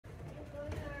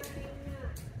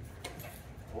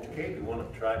okay, we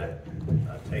want to try to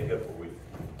take up where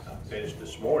we finished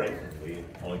this morning. We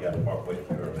only got partway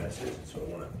through our message, so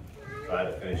I want to try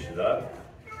to finish it up.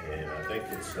 And I think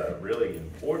it's really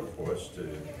important for us to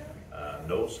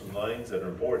know some things that are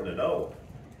important to know.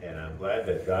 And I'm glad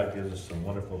that God gives us some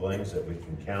wonderful things that we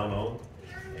can count on.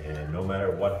 And no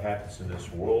matter what happens in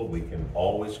this world, we can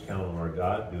always count on our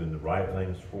God doing the right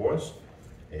things for us.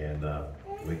 And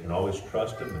we can always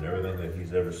trust Him in everything that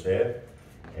He's ever said.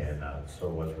 And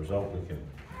so as a result, we can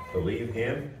believe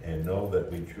Him and know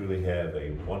that we truly have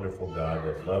a wonderful God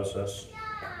that loves us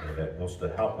and that wants to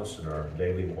help us in our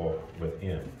daily walk with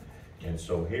Him. And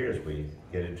so here, as we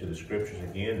get into the scriptures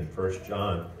again in 1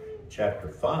 John chapter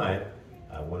 5,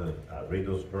 I want to read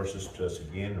those verses to us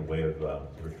again in a way of a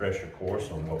refresher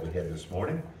course on what we had this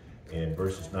morning, in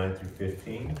verses 9 through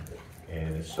 15.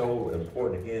 And it's so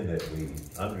important again that we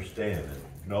understand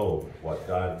and know what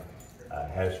God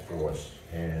has for us.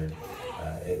 And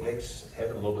it makes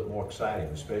heaven a little bit more exciting,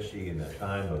 especially in a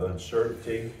time of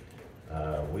uncertainty.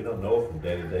 We don't know from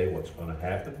day to day what's going to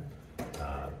happen.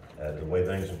 The way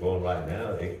things are going right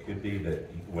now, it could be that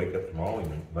you can wake up tomorrow and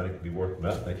your money could be worth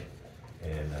nothing.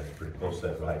 And it's pretty close to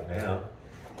that right now.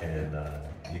 And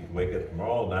you can wake up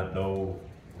tomorrow and not know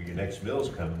where your next meal is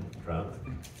coming from.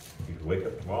 You can wake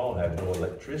up tomorrow and have no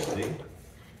electricity.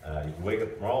 You can wake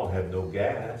up tomorrow and have no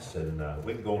gas. And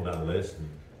we can go on down the list,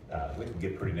 and we can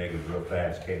get pretty negative real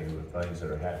fast, can't we, with things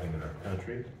that are happening in our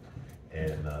country.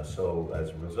 And so as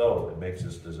a result, it makes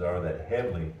us desire that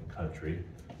heavenly country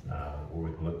where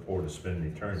we can look forward to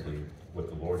spending eternity with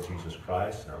the Lord Jesus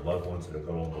Christ and our loved ones that have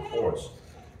gone on before us.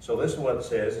 So this is what it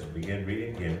says as we begin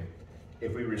reading again.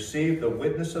 If we receive the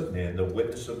witness of men, the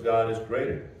witness of God is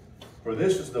greater. For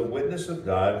this is the witness of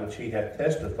God which He hath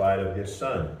testified of His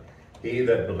Son. He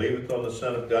that believeth on the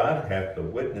Son of God hath the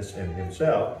witness in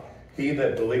himself. He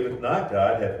that believeth not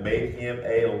God hath made him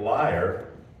a liar,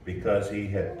 because he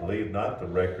hath believed not the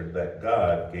record that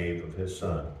God gave of His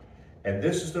Son. And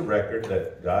this is the record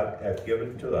that God hath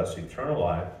given to us, eternal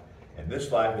life, and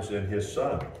this life is in His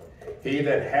Son. He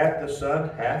that hath the Son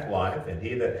hath life, and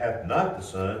he that hath not the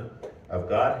Son of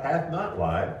God hath not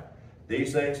life.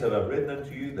 These things have I written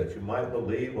unto you, that you might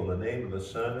believe on the name of the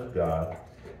Son of God.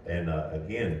 And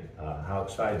again, how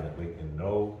exciting that we can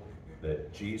know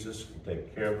that Jesus can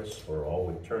take care of us for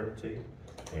all eternity,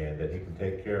 and that He can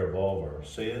take care of all of our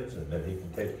sins, and that He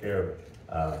can take care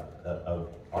of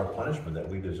our punishment that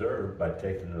we deserve by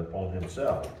taking it upon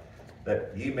Himself,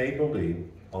 that ye may believe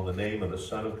on the name of the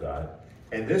Son of God.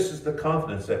 And this is the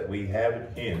confidence that we have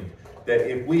in Him, that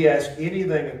if we ask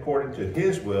anything according to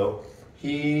His will,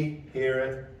 He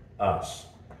heareth us.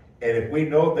 And if we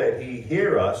know that He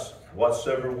hear us,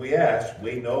 whatsoever we ask,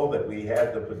 we know that we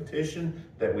have the petition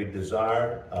that we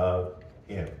desire of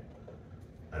Him.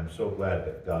 I'm so glad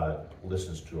that God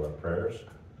listens to our prayers.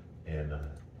 And I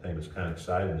think it was kind of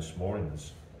exciting this morning.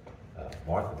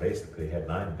 Martha basically had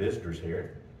 9 visitors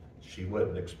here. She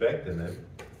wasn't expecting them.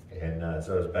 And as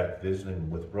I was back visiting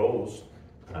with Rose,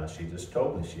 she just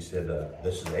told me, she said,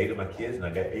 this is 8 of my kids and I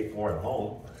got 8 more at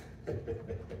home.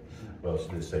 Well, she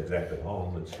didn't say exactly at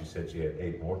home, but she said she had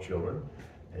 8 more children.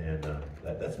 And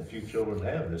that's a few children to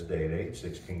have this day and age,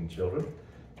 16 children.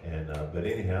 And but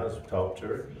anyhow, as I talked to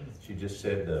her, she just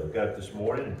said, we got up this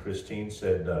morning and Christine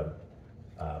said,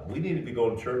 we need to be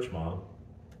going to church, Mom.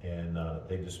 And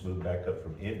they just moved back up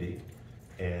from Indy.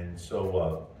 And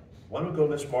so why don't we go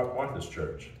to Miss Martha's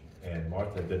church? And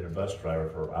Martha had been her bus driver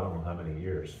for I don't know how many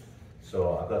years.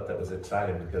 So I thought that was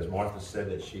exciting, because Martha said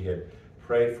that she had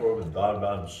prayed for them and thought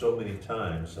about them so many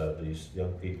times, these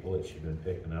young people that she'd been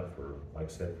picking up for, like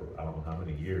I said, for I don't know how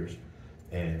many years.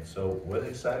 And so what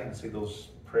exciting to see those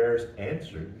prayers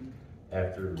answered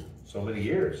after so many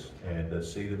years, and to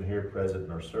see them here present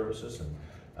in our services.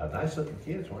 And nice looking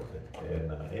kids, weren't they?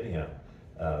 And anyhow,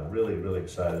 really, really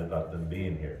excited about them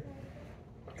being here.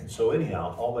 And so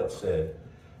anyhow, all that said,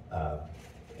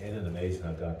 isn't it amazing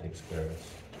how God takes care of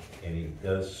us? And He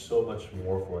does so much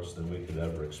more for us than we could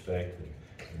ever expect.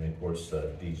 And then, of course,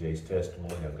 DJ's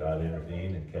testimony, how God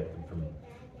intervened and kept him from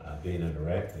being in a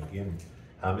wreck. And again,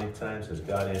 how many times has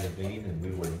God intervened and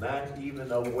we were not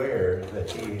even aware that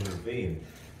He intervened?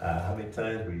 How many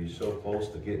times were you so close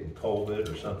to getting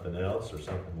COVID or something else or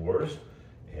something worse?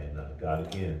 And God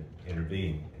again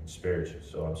intervened and spared you.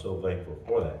 So I'm so thankful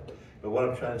for that. But what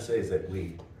I'm trying to say is that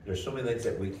there's so many things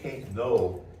that we can't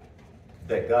know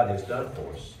that God has done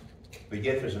for us. But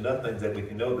yet there's enough things that we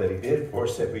can know that He did for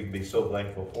us that we can be so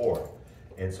thankful for.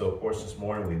 And so, of course, this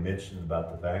morning we mentioned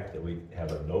about the fact that we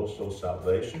have a no-soul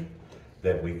salvation,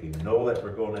 that we can know that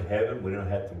we're going to heaven. We don't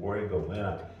have to worry and go,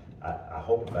 man, I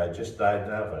hope if I just died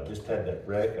now, if I just had that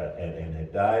wreck and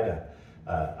had died,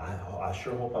 I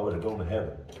sure hope I would have gone to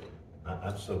heaven.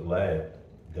 I'm so glad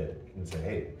that you can say,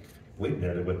 hey, we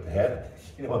nearly went to heaven.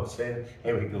 You know what I'm saying?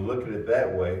 And we can look at it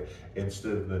that way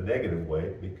instead of the negative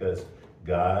way, because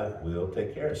God will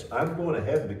take care of us. I'm going to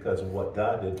heaven because of what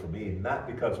God did for me, not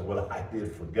because of what I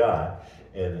did for God.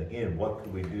 And again, what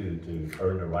can we do to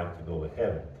earn the right to go to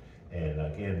heaven? And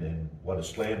again, and what a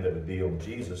slam that would be on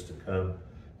Jesus to come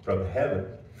from heaven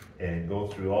and go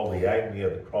through all the agony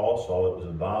of the cross, all that was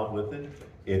involved with it,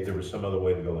 if there was some other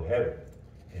way to go to heaven.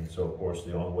 And so, of course,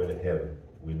 the only way to heaven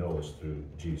we know is through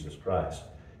Jesus Christ.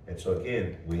 And so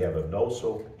again, we have a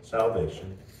no-so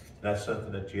salvation. Not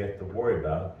something that you have to worry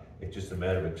about. It's just a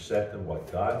matter of accepting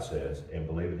what God says and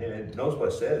believing Him. And notice what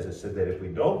it says. It said that if we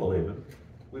don't believe Him,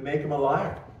 we make Him a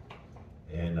liar.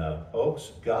 And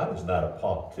folks, God is not a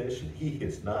politician. He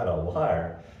is not a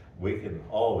liar. We can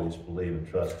always believe and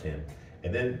trust Him.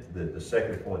 And then the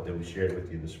second point that we shared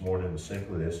with you this morning was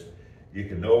simply this. You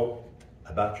can know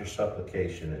about your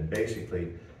supplication. And basically,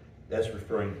 that's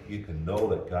referring, you can know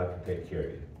that God can take care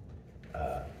of you.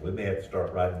 We may have to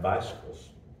start riding bicycles.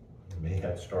 We may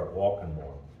have to start walking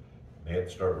more. We may have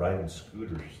to start riding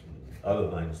scooters and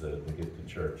other things that we get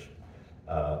to church.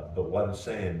 But what I'm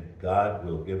saying, God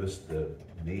will give us the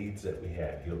needs that we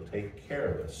have. He'll take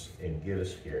care of us and get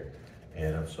us here.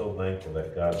 And I'm so thankful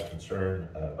that God's concerned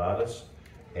about us.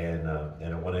 And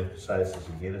I want to emphasize this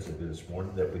again, as I did this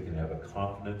morning, that we can have a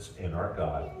confidence in our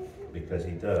God, because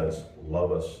He does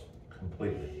love us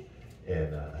completely.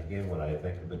 And again, when I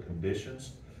think of the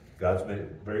conditions, God's made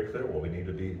it very clear what we need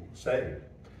to be saved.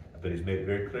 But He's made it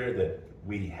very clear that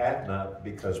we have not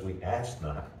because we ask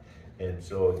not. And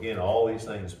so again, all these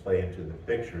things play into the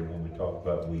picture when we talk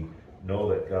about we know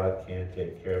that God can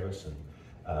take care of us.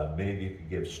 And many of you could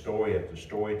give story after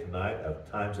story tonight of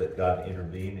times that God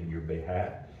intervened in your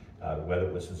behalf, whether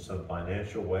it was in some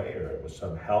financial way, or it was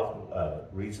some health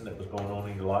reason that was going on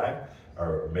in your life,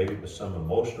 or maybe it was some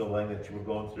emotional thing that you were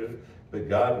going through. But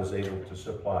God was able to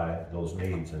supply those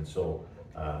needs. And so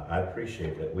I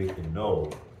appreciate that we can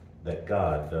know that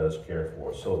God does care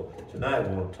for us. So tonight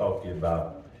we want to talk to you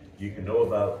about, you can know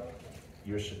about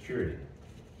your security.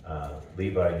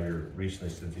 Levi here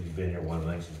recently, since he's been here, one of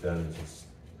the things he's done is he's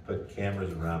put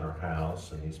cameras around our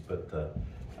house, and he's put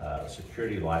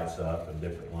security lights up in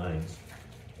different lanes.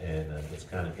 And it's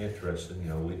kind of interesting, you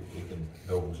know, we can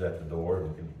know who's at the door, and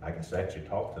we can, I can actually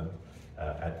talk to them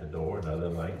at the door and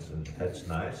other things, and that's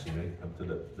nice. You know, you come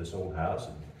to this old house,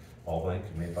 and all things,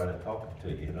 you may find it talking to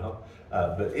you, you know.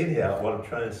 But anyhow, what I'm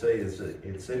trying to say is that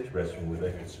it's interesting when we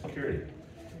think of security.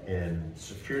 And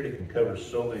security can cover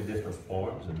so many different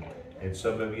forms. And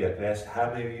some of you, I can ask,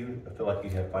 how many of you feel like you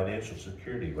have financial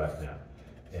security right now?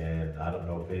 And I don't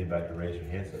know if anybody can raise their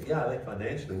hand and say, yeah, I think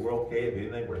financially we're okay. If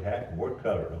anything were to happen, we're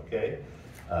covered, okay?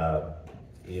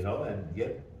 You know, and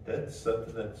yet that's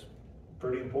something that's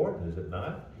pretty important, is it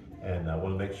not? And I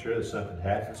want to make sure that something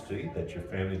happens to you, that your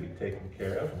family be taken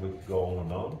care of, and we can go on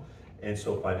and on. And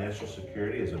so financial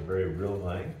security is a very real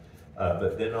thing.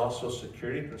 But then also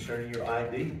security concerning your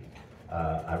ID.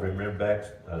 I remember back,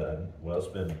 well, it's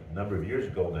been a number of years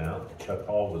ago now, Chuck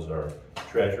Hall was our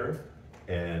treasurer,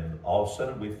 and all of a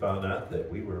sudden we found out that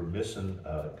we were missing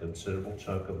a considerable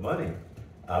chunk of money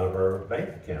out of our bank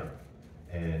account.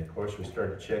 And of course we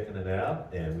started checking it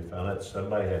out, and we found out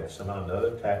somebody had somehow or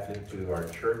another tapped into our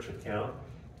church account.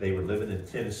 They were living in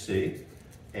Tennessee,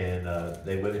 and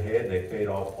they went ahead and they paid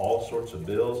off all sorts of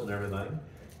bills and everything.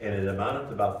 And it amounted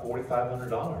to about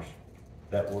 $4,500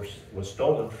 that was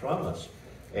stolen from us.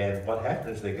 And what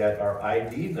happened is they got our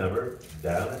ID number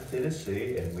down in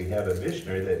Tennessee, and we have a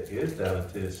missionary that is down in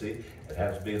Tennessee. It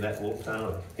happens to be in that little town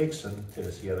of Hickson,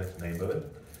 Tennessee, I think the name of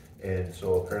it. And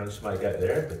so apparently somebody got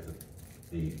there, but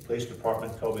the police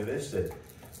department told me this, that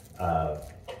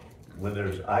when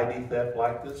there's ID theft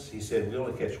like this, he said, we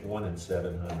only catch 1 in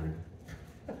 700.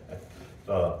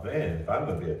 So, man, if I'm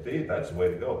going to be a thief, that's the way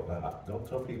to go. Now, don't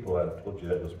tell people I told you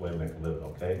that was the way to make a living,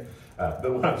 okay?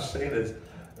 But what I'm saying is,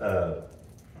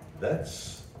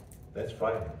 that's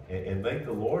frightening. And thank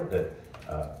the Lord that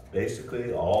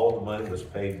basically all the money was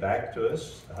paid back to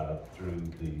us through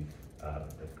the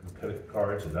credit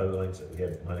cards and other things that we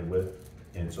had money with.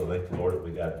 And so thank the Lord that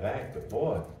we got it back. But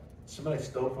boy, somebody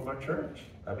stole from our church.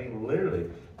 I mean, literally.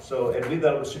 So, and we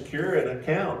thought it was secure an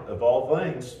account of all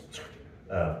things.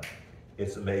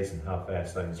 It's amazing how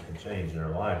fast things can change in our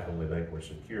life when we think we're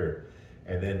secure.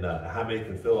 And then how many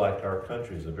can feel like our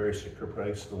country is a very secure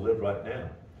place to live right now?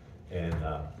 And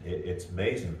it's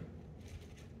amazing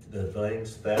the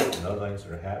things, theft and other things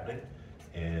that are happening,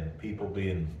 and people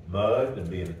being mugged and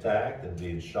being attacked and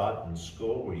being shot in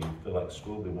school, where you feel like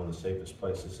school would be one of the safest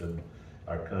places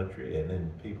our country, and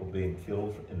then people being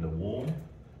killed in the womb.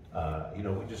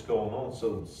 We just go on.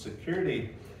 So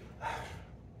security,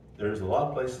 there's a lot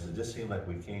of places that just seem like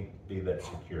we can't be that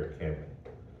secure, can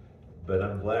we? But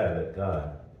I'm glad that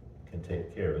God can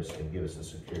take care of us and give us the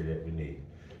security that we need.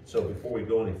 So before we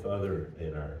go any further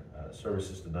in our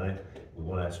services tonight, we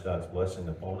want to ask God's blessing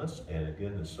upon us. And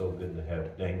again, it's so good to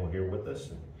have Daniel here with us.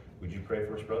 And would you pray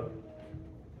for us, brother?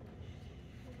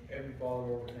 Heavenly Father,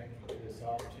 Lord, we thank you for this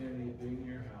opportunity to be in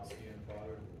your house again,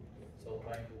 Father. So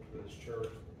thankful for this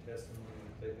church, the testimony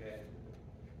that they've had,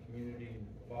 community, and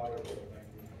Father, so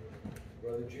thankful for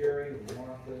Brother Jerry and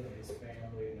Martha and his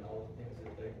family and all the things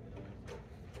that they've done.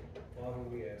 Father,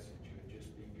 we ask that you would just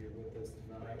be here with us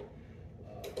tonight.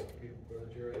 Give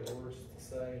Brother Jerry the words to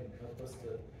say and help us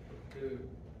to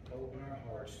open our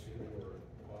hearts to the word.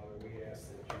 Father, we ask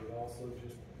that you would also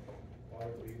just, Father,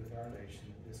 be with our nation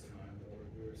at this time, Lord.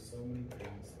 There are so many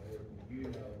things, Lord, you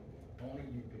know, only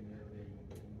you can intervene.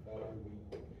 And Father,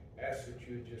 we ask that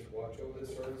you would just watch over the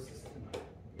services tonight.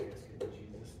 We ask it in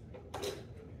Jesus'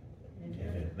 name.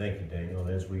 Amen. Thank you, Daniel.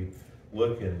 As we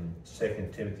look in 2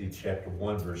 Timothy chapter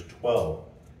 1, verse 12,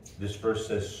 this verse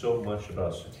says so much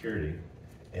about security.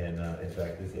 And in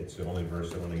fact, it's the only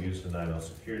verse I want to use tonight on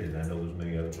security, and I know there's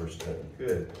many other verses that we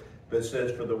could. But it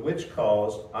says, for the which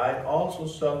cause I also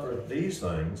suffer these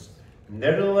things.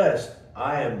 Nevertheless,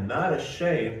 I am not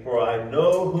ashamed, for I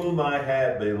know whom I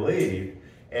have believed,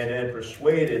 and am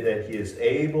persuaded that he is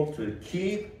able to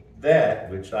keep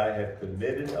that which I have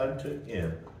committed unto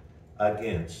him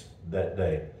against that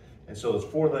day. And so there's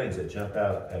four things that jump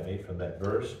out at me from that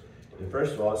verse. And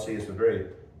first of all, I see it's a very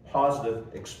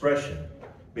positive expression,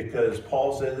 because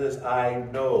Paul says this, I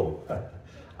know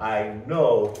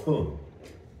whom.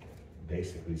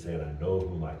 Basically saying, I know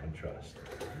whom I can trust.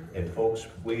 And folks,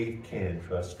 we can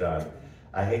trust God.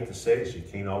 I hate to say this, you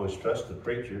can't always trust the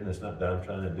preacher, and it's not that I'm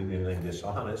trying to do anything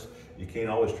dishonest. You can't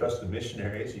always trust the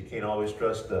missionaries. You can't always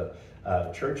trust the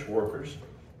church workers,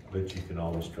 but you can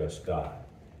always trust God.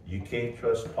 You can't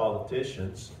trust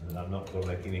politicians, and I'm not going to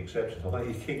make any exceptions.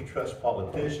 You can't trust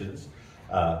politicians,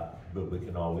 but we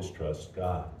can always trust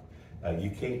God.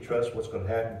 You can't trust what's going to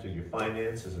happen to your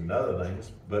finances and other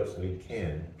things, but we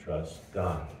can trust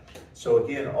God. So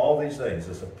again, all these things,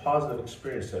 it's a positive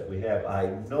experience that we have. I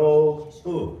know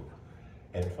who.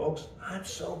 And folks, I'm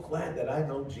so glad that I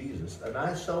know Jesus. And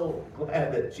I'm so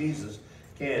glad that Jesus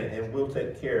can and will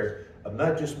take care of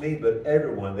not just me, but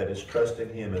everyone that is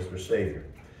trusting him as their Savior.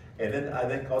 And then I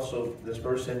think also this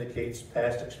verse indicates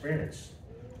past experience.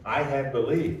 I have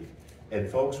believed. And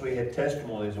folks, we had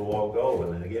testimonies a while ago,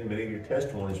 and then again, many of your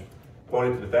testimonies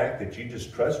pointed to the fact that you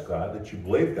just trust God, that you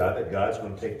believe God, that God's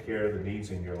going to take care of the needs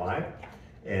in your life,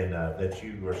 and that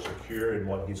you are secure in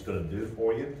what he's going to do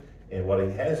for you and what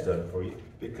he has done for you,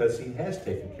 because he has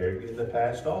taken care of you in the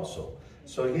past also.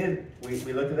 So again, we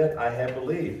look at that, I have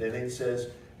believed. And it says,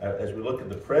 as we look at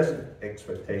the present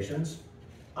expectations,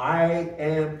 I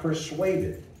am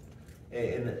persuaded.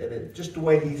 And just the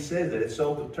way he says it, it's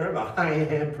so determined. I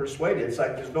am persuaded. It's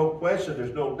like there's no question,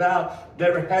 there's no doubt,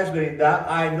 never has been any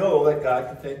doubt. I know that God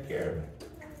can take care of me.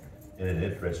 And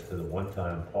it's interesting that one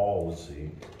time Paul was the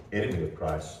enemy of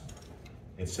Christ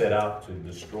and set out to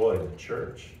destroy the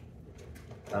church.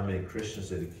 How many Christians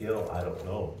did he kill? I don't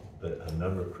know, but a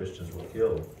number of Christians were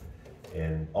killed.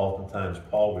 And oftentimes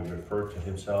Paul would refer to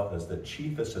himself as the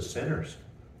chiefest of sinners.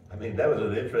 I mean, that was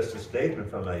an interesting statement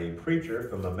from a preacher,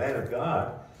 from a man of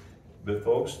God. But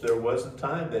folks, there was a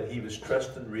time that he was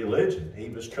trusting religion. He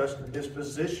was trusting his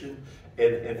position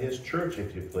in his church,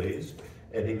 if you please.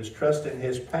 And he was trusting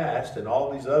his past and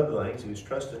all these other things. He was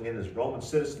trusting in his Roman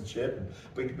citizenship. And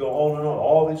we could go on and on,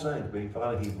 all these things. But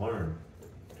finally he learned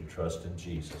to trust in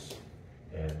Jesus.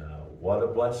 And what a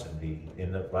blessing. He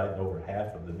ended up writing over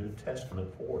half of the New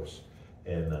Testament for us.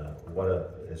 And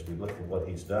as we look at what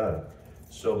he's done,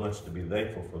 so much to be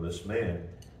thankful for this man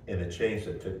and the change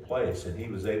that took place. And he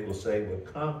was able to say with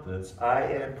confidence, I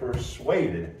am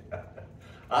persuaded,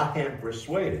 I am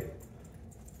persuaded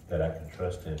that I can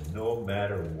trust him no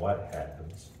matter what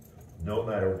happens, no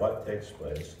matter what takes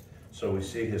place. So we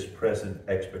see his present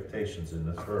expectations in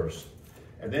this verse.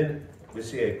 And then we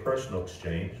see a personal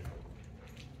exchange.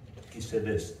 He said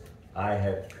this, I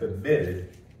have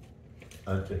committed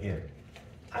unto him.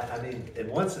 I mean, in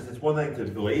one sense, it's one thing to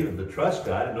believe and to trust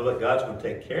God and know that God's going to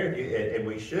take care of you, and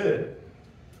we should.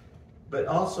 But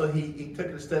also, he took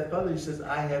it a step further. He says,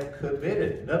 I have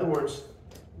committed. In other words,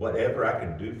 whatever I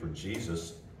can do for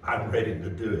Jesus, I'm ready to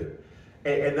do it.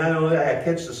 And not only that, I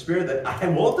catch the spirit that I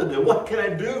want to do. What can I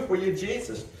do for you,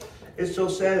 Jesus? It's so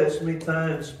sad that so many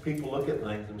times people look at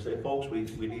things and say, folks, we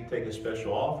need to take a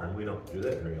special offering. We don't do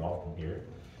that very often here.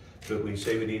 but we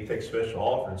say we need to take special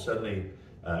offering, suddenly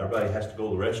everybody has to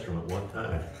go to the restroom at one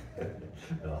time.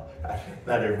 No,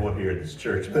 not everyone here at this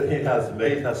church, but anyhow, it's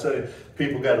amazing how suddenly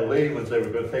people got to leave and say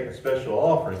we're going to take a special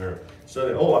offering, or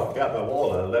suddenly, oh, I forgot my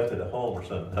wallet, I left it at home or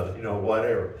something, you know,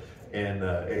 whatever. And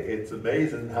it's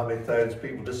amazing how many times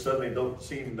people just suddenly don't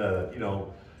seem, you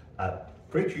know,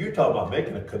 preacher, you're talking about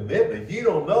making a commitment. You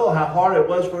don't know how hard it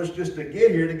was for us just to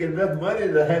get here, to get enough money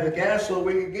to have the gas so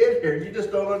we could get here. You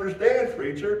just don't understand,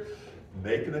 preacher.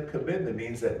 Making a commitment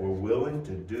means that we're willing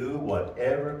to do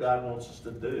whatever God wants us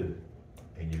to do.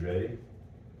 And you ready?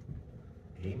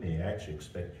 He may actually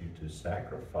expect you to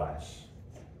sacrifice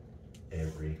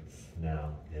every now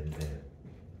and then.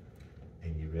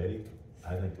 And you ready?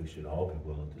 I think we should all be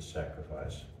willing to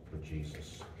sacrifice for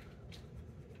Jesus.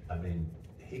 I mean,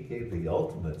 he gave the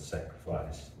ultimate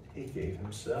sacrifice. He gave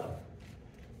himself.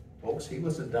 Folks, he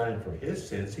wasn't dying for his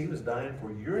sins. He was dying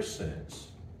for your sins.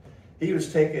 He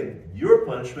was taking your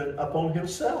punishment upon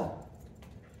himself.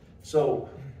 So,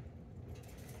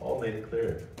 Paul made it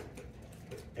clear.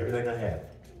 Everything I had,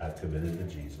 I committed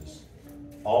to Jesus.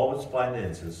 All his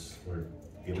finances were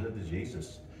given to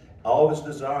Jesus. All his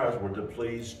desires were to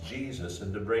please Jesus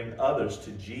and to bring others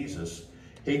to Jesus.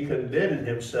 He committed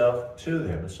himself to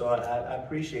them. And so I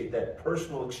appreciate that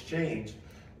personal exchange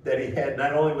that he had.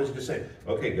 Not only was he just saying,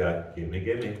 okay, God, give me.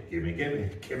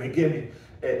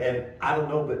 And I don't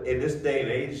know, but in this day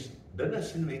and age, doesn't that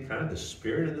seem to be kind of the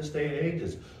spirit of this day and age?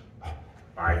 Is,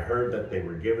 I heard that they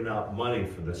were giving out money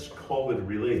for this COVID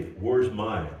relief. Where's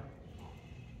mine?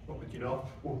 Well, but you know,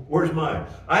 where's mine?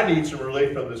 I need some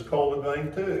relief from this COVID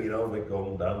thing too. You know, they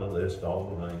go down the list,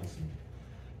 all the things, and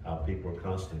how people are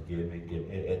constantly giving.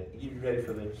 And you ready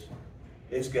for this?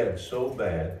 It's gotten so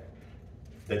bad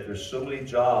that there's so many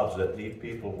jobs that need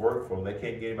people to work for them. They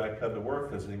can't get anybody to come to work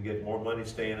because they can get more money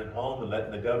staying at home and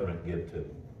letting the government give to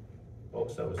them.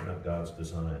 Folks, that was not God's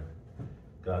design.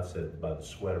 God said by the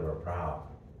sweat of our brow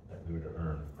that we were to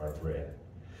earn our bread.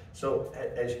 So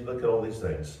as you look at all these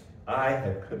things, I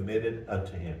have committed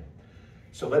unto him.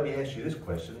 So let me ask you this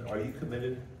question. Are you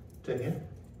committed to him?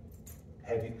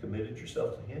 Have you committed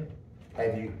yourself to him?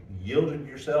 Have you yielded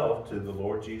yourself to the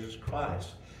Lord Jesus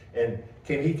Christ? And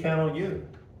can he count on you?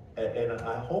 And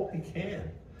I hope he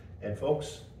can. And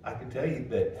folks, I can tell you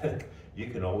that you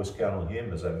can always count on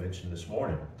him, as I mentioned this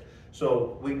morning.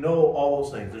 So we know all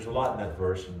those things. There's a lot in that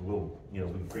verse, and we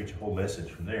can preach a whole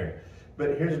message from there.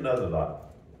 But here's another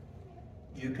thought.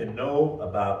 You can know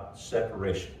about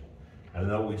separation. I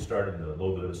know we started a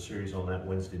little bit of a series on that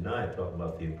Wednesday night, talking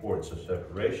about the importance of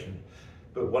separation.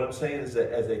 But what I'm saying is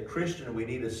that as a Christian, we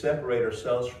need to separate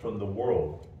ourselves from the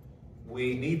world.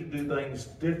 We need to do things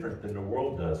different than the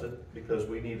world does it, because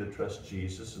we need to trust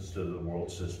Jesus instead of the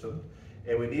world system.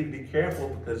 And we need to be careful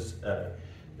because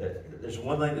there's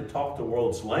one thing to talk the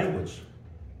world's language,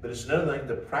 but it's another thing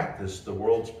to practice the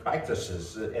world's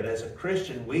practices. And as a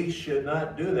Christian, we should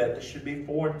not do that. This should be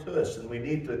foreign to us. And we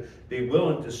need to be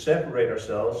willing to separate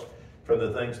ourselves from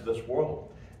the things of this world.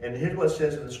 And here's what it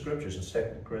says in the scriptures in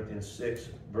 2 Corinthians 6,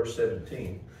 verse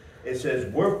 17. It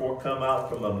says, "Wherefore come out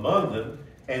from among them,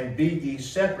 and be ye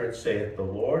separate, saith the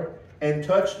Lord, and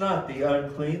touch not the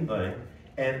unclean thing,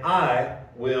 and I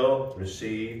will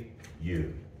receive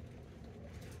you."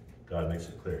 God makes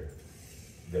it clear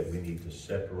that we need to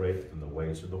separate from the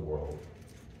ways of the world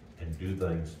and do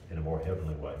things in a more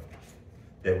heavenly way.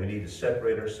 That we need to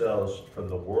separate ourselves from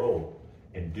the world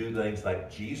and do things like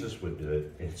Jesus would do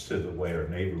it instead of the way our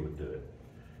neighbor would do it.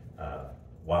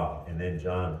 Wow. And then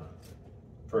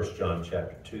 1 John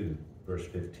chapter 2, verse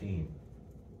 15.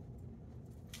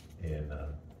 And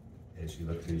as you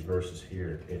look at these verses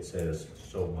here, it says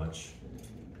so much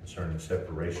concerning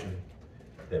separation,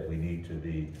 that we need to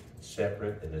be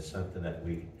separate, and it's something that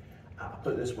I'll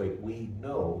put it this way, we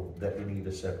know that we need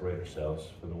to separate ourselves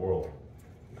from the world.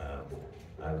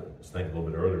 I was thinking a little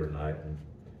bit earlier tonight, and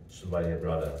somebody had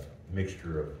brought a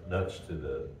mixture of nuts to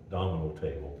the domino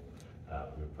table.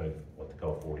 We were playing what they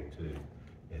call 42.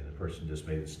 And the person just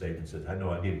made a statement and said, I know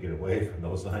I need to get away from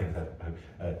those things.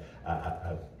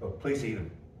 Please eat them.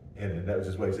 And that was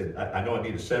his way. He said, I know I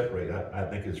need to separate. I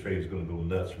think his afraid he was going to go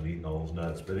nuts from eating all those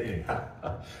nuts. But anyhow,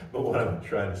 but what I'm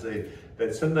trying to say,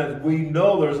 that sometimes we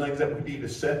know there's things that we need to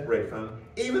separate from,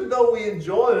 even though we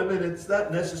enjoy them, and it's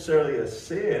not necessarily a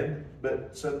sin,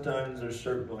 but sometimes there's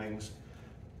certain things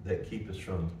that keep us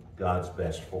from God's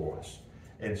best for us.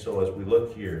 And so as we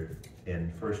look here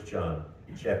in 1 John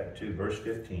chapter 2, verse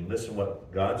 15, listen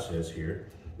what God says here.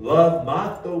 Love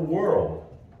not the world.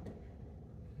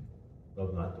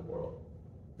 Love not the world.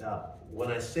 Now,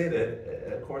 when I say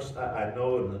that, of course, I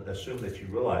know and assume that you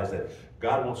realize that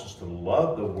God wants us to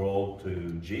love the world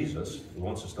to Jesus. He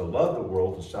wants us to love the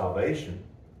world to salvation.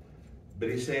 But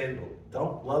he's saying,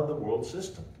 don't love the world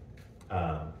system.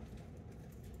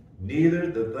 Neither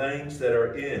the things that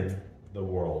are in the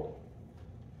world.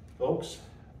 Folks,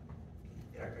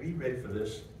 are you ready for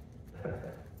this?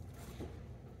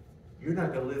 You're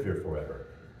not going to live here forever.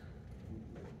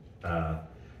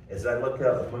 As I look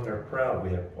out among our crowd, we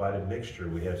have quite a mixture.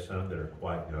 We have some that are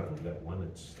quite young. We've got one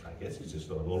that's, I guess he's just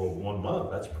a little over 1 month.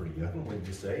 That's pretty young, wouldn't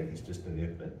you say? He's just an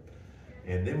infant.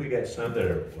 And then we got some that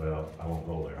are, well, I won't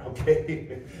go there,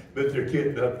 okay? But they're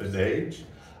getting up in age.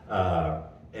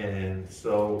 And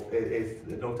so,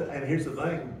 and here's the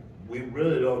thing, we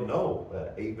really don't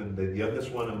know. Even the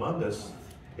youngest one among us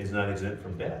is not exempt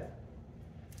from death.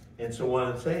 And so what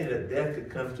I'm saying is that death could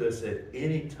come to us at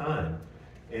any time.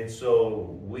 And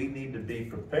so we need to be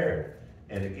prepared.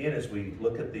 And again, as we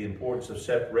look at the importance of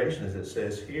separation, as it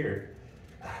says here,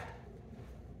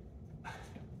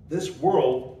 this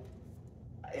world,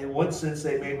 in one sense,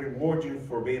 they may reward you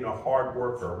for being a hard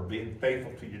worker or being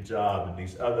faithful to your job and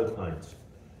these other things.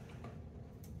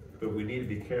 But we need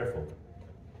to be careful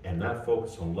and not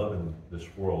focus on loving this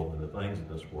world and the things of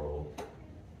this world,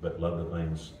 but love the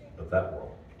things of that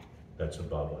world that's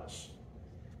above us.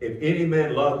 If any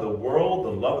man love the world,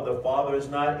 the love of the Father is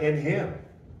not in him.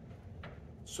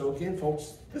 So again,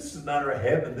 folks, this is not our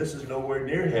heaven. This is nowhere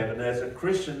near heaven. As a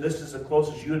Christian, this is the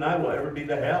closest you and I will ever be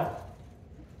to hell.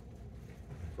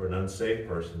 For an unsaved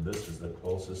person, this is the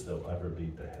closest they'll ever be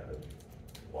to heaven.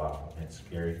 Wow, that's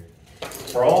scary.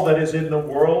 For all that is in the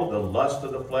world, the lust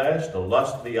of the flesh, the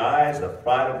lust of the eyes, the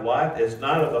pride of life, is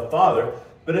not of the Father,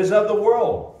 but is of the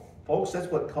world. Folks,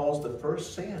 that's what caused the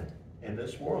first sin in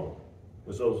this world.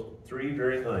 Was those three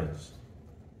very things.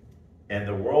 And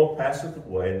the world passeth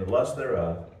away, and the lust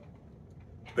thereof.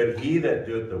 But he that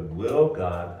doeth the will of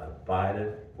God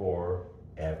abideth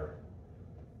forever.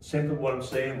 Simply what I'm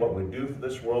saying, what we do for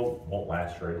this world won't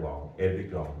last very long. It'll be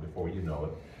gone before you know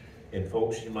it. And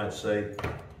folks, you might say,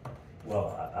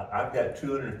 well, I've got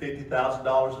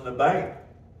 $250,000 in the bank.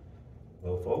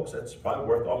 Well, folks, that's probably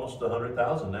worth almost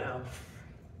 $100,000 now.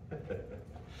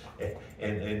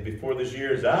 And before this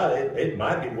year is out, it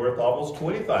might be worth almost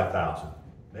 $25,000,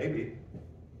 maybe.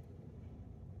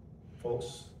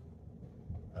 Folks,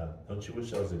 don't you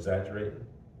wish I was exaggerating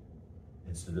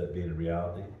instead of that being a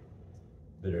reality?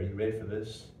 But are you ready for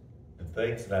this? The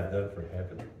things that I've done for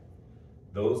heaven,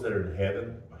 those that are in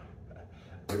heaven,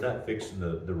 we're not fixing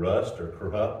the rust or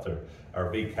corrupt or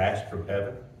be cast from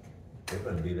heaven. We're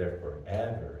going to be there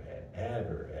forever and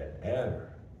ever and ever.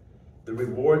 The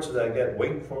rewards that I got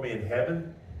waiting for me in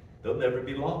heaven, they'll never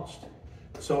be lost.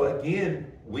 So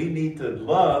again, we need to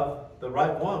love the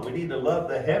right one. We need to love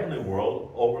the heavenly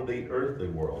world over the earthly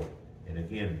world. And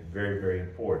again, very, very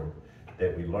important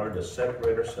that we learn to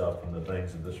separate ourselves from the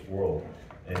things of this world.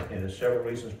 And there's several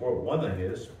reasons for it. One thing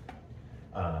is,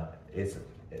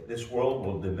 this world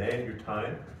will demand your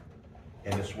time,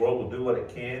 and this world will do what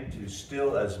it can to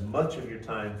steal as much of your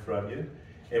time from you.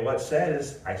 And what's sad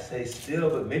is, I say still,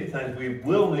 but many times we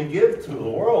willingly give to the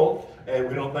world, and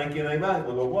we don't think anything about it.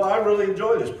 We go, well, I really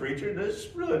enjoy this preacher. There's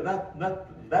really not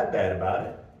that bad about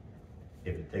it.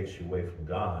 If it takes you away from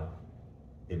God,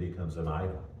 it becomes an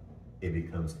idol. It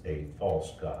becomes a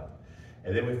false God.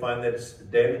 And then we find that it's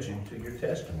damaging to your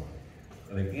testimony.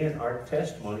 And again, our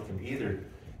testimony can either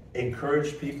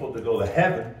encourage people to go to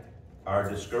heaven or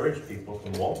discourage people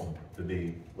from wanting to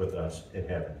be with us in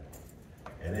heaven.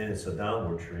 And then it's a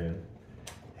downward trend.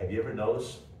 Have you ever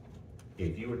noticed,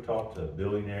 if you were to talk to a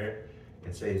billionaire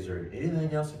and say, is there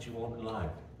anything else that you want in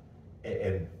life?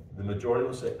 And the majority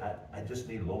will say, I just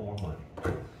need a little more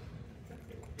money.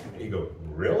 You go,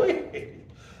 really?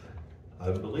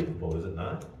 Unbelievable, is it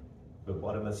not? But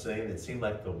what am I saying? It seems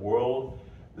like the world,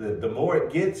 the more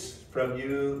it gets from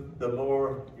you, the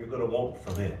more you're going to want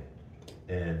from it.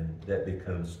 And that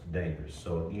becomes dangerous.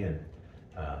 So again,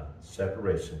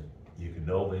 separation. You can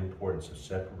know the importance of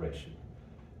separation.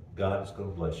 God is going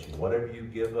to bless you. Whatever you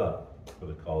give up for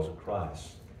the cause of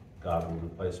Christ, God will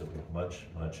replace it with much,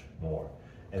 much more.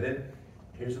 And then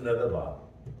here's another law,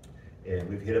 and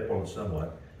we've hit up on it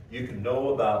somewhat. You can know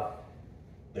about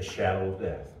the shadow of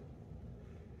death.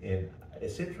 And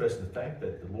it's interesting the fact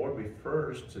that the Lord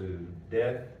refers to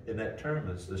death in that term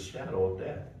as the shadow of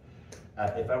death.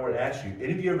 If I were to ask you,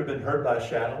 any of you ever been hurt by a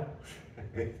shadow?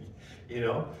 You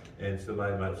know, and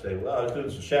somebody might say, well, I was doing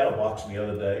some shadow boxing the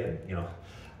other day, and you know.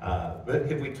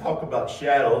 But if we talk about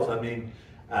shadows, I mean,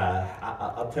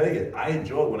 I'll tell you, I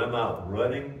enjoy when I'm out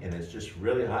running and it's just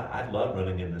really hot. I love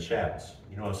running in the shadows.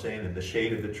 You know what I'm saying? In the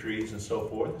shade of the trees and so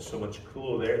forth. It's so much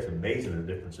cooler there. It's amazing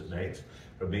the difference it makes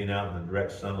from being out in the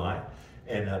direct sunlight.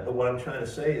 And but what I'm trying to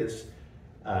say is,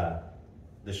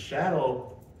 the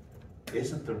shadow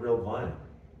isn't the real vine.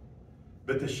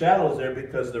 But the shadow is there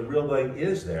because the real thing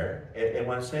is there. And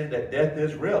when I'm saying that death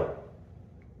is real,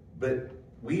 but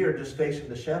we are just facing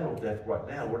the shadow of death right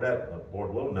now. We're not,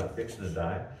 Lord willing, not fixing to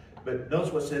die. But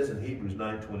notice what it says in Hebrews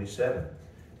 9:27,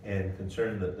 and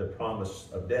concerning the promise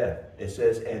of death. It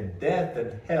says, and death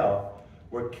and hell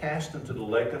were cast into the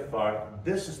lake of fire.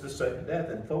 This is the second death.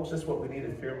 And folks, that's what we need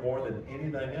to fear more than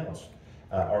anything else.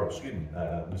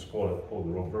 Let's quote the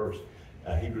wrong verse.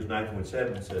 Hebrews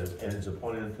 9:27 says, and it's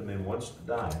appointed unto men once to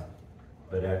die,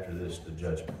 but after this the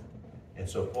judgment. And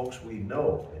so folks, we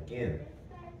know, again,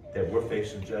 that we're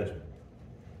facing judgment,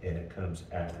 and it comes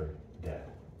after death.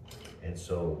 And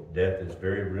so death is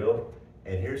very real.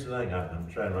 And here's the thing, I'm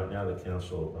trying right now to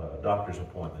cancel a doctor's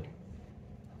appointment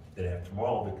that I have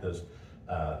tomorrow because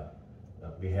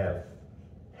we have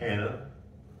Hannah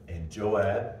and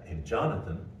Joab and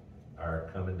Jonathan are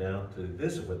coming down to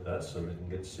visit with us, so we can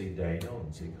get to see Daniel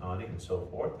and see Connie and so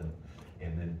forth,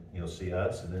 and then you'll see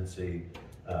us, and then see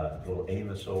little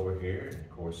Amos over here, and of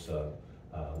course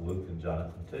Luke and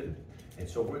Jonathan too. And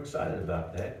so we're excited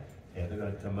about that. And they're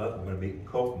going to come up, and we're going to meet in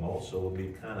Kokomo, so we'll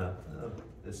be kind of,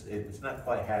 it's not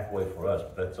quite halfway for us,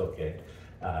 but that's okay.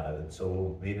 So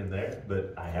we'll meet in there,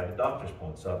 but I have a doctor's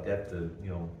appointment, so I've got to,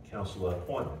 cancel an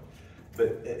appointment.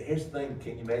 But here's the thing,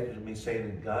 can you imagine me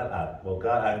saying to God, well,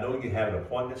 God, I know you have an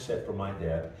appointment set for my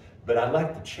dad, but I'd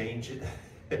like to change it.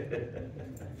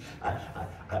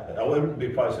 I wouldn't be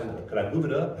probably saying, could I move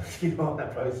it up?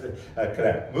 I'd probably say, could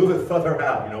I move it further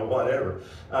out, whatever.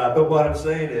 But what I'm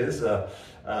saying is, I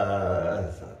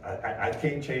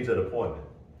can't change that appointment.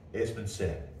 It's been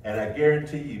set. And I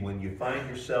guarantee you, when you find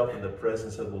yourself in the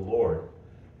presence of the Lord's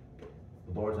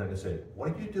not going to say,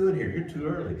 what are you doing here? You're too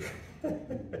early.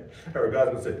 Or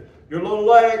God's going to say, you're a little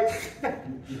late.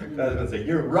 God's going to say,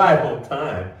 you're right on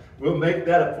time. We'll make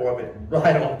that appointment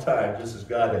right on time, just as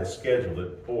God has scheduled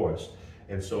it for us.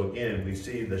 And so again, we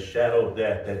see the shadow of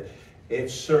death, that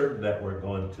it's certain that we're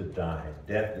going to die.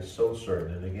 Death is so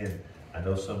certain. And again, I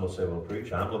know some will say, well,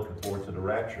 preacher, I'm looking forward to the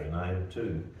rapture, and I am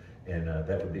too. And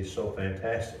that would be so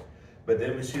fantastic. But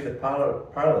then we see the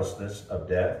powerlessness of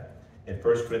death in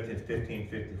 1 Corinthians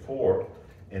 15:54.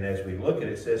 And as we look at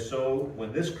it, it says, so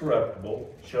when this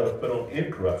corruptible shall have put on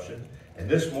incorruption, and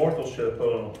this mortal shall have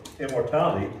put on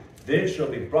immortality, then shall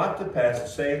be brought to pass the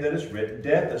saying that is written,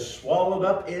 death is swallowed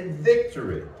up in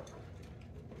victory.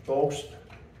 Folks,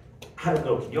 I don't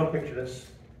know, can y'all picture this?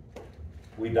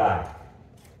 We die,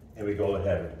 and we go to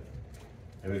heaven,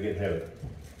 and we get heaven.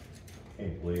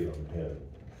 Can't believe I'm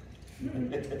in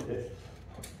heaven.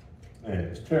 Man,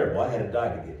 it's terrible. I had to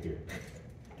die to get here.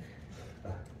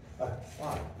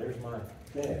 Wow, there's my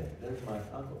dad. There's my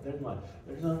uncle.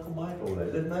 There's Uncle Mike over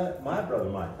there. There's my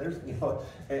brother Mike. There's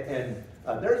and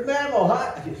there's Mammo.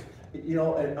 Hi,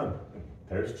 and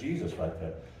there's Jesus right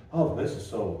there. Oh, this is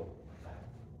so,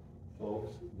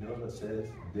 folks. You know what it says?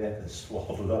 Death is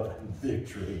swallowed up in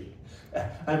victory.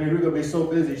 I mean, we're going to be so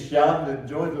busy shouting and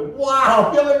enjoying the,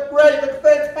 wow, you look great, you look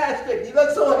fantastic, you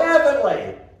look so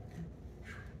heavenly.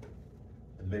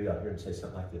 And maybe I'll hear him say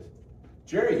something like this.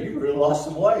 Jerry, you really lost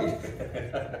some weight.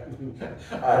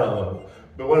 I don't know.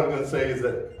 But what I'm going to say is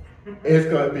that it's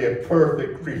going to be a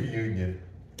perfect reunion.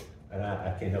 And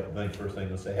I can't help but think first thing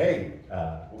they'll say, hey,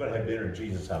 we're going to have dinner at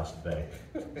Jesus' house today.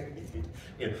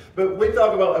 But we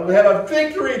talk about, we have a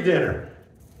victory dinner.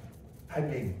 I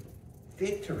mean,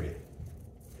 victory.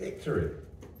 Victory.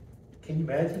 Can you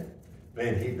imagine?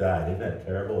 Man, he died. Isn't that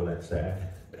terrible and that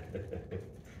sad?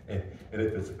 and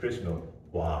if it's a Christian,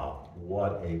 wow,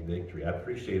 what a victory. I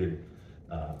appreciated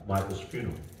Michael's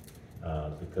funeral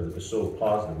because it was so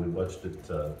positive. We watched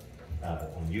it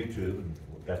on YouTube and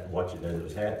got to watch it as it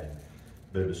was happening.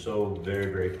 But it was so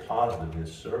very, very positive,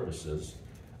 his services,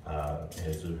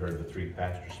 as we heard the three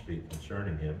pastors speak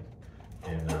concerning him.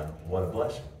 And what a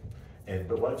blessing.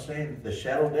 But what I'm saying, the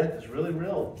shadow of death is really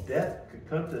real. Death could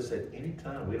come to us at any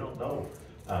time. We don't know.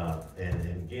 And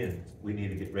again, we need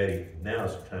to get ready. Now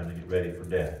is the time to get ready for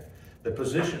death. The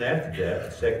position after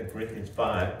death, 2 Corinthians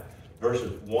 5,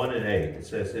 verses 1 and 8, it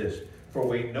says this, for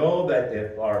we know that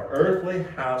if our earthly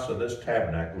house of this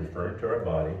tabernacle, referring to our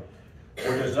body,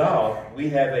 were dissolved, we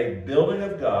have a building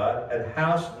of God, a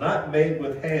house not made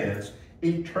with hands,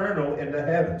 eternal in the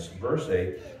heavens. Verse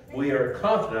 8, we are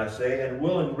confident, I say, and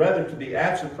willing rather to be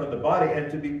absent from the body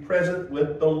and to be present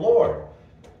with the Lord.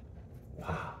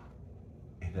 Wow.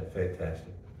 Isn't that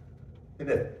fantastic?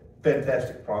 Isn't that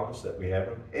fantastic promise that we have?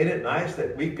 Isn't it nice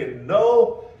that we can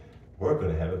know we're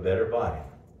going to have a better body?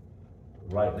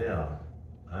 Right now,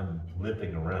 I'm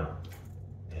limping around,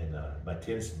 and my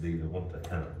tendency to be the one to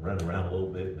kind of run around a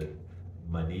little bit, but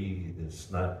my knee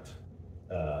is not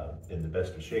in the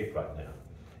best of shape right now.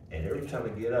 And every time I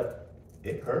get up,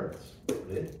 it hurts.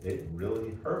 It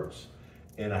really hurts.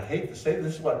 And I hate to say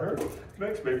this is what hurts. It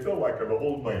makes me feel like I'm an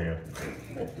old man.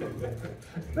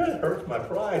 That hurts my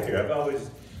pride here. I've always,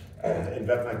 in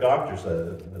fact, my doctor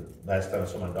said, the last time I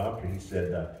saw my doctor, he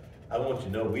said, I want you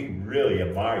to know we really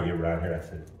admire you around here. I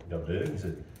said, y'all do? He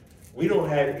said, we don't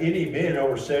have any men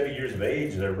over 70 years of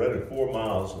age that are running 4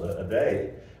 miles a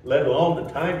day, let alone the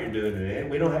time you're doing it in.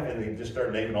 We don't have, and he just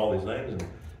started naming all these names.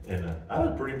 And I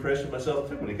was pretty impressed with myself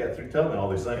too when he got through telling me all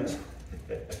these things.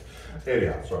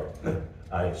 Anyhow, sorry,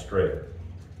 I strayed.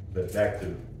 But back to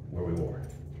where we were,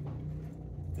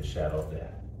 the shadow of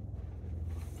death.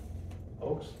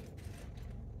 Folks,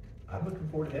 I'm looking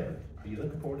forward to heaven. Are you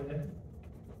looking forward to heaven?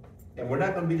 And we're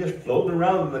not going to be just floating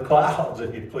around in the clouds,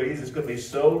 if you please. It's going to be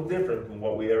so different from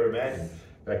what we ever imagined.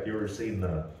 In fact, you ever seen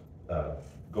the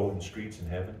golden streets in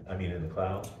heaven? I mean, in the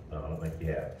clouds? No, I don't think you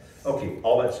have. Okay,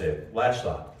 all that said, last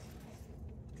thought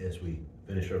as we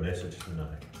finish our message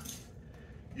tonight.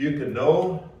 You can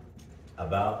know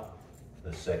about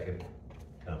the second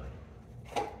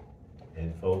coming.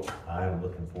 And folks, I am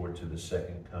looking forward to the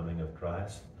second coming of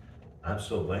Christ. I'm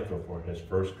so thankful for his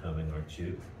first coming, aren't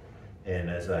you? And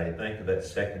as I think of that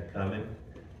second coming,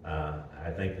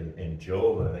 I think in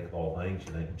Job, I think of all things,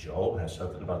 you think Job has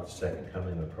something about the second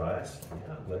coming of Christ?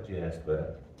 Yeah, I'm glad you asked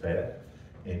that.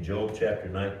 In Job chapter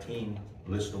 19,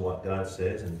 listen to what God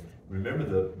says. And remember,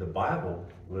 the Bible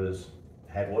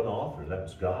had one author, that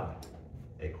was God.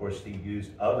 Of course, he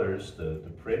used others to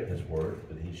print his word,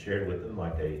 but he shared with them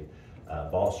like a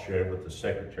boss shared with the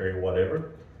secretary or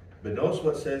whatever. But notice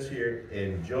what it says here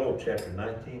in Job chapter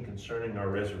 19 concerning our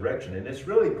resurrection. And it's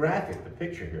really graphic, the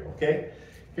picture here, okay?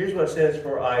 Here's what it says,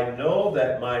 for I know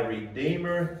that my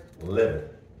Redeemer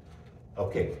liveth.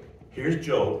 Okay, here's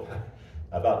Job,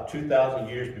 about 2,000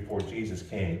 years before Jesus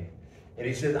came. And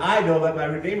he says, I know that my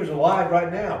Redeemer's alive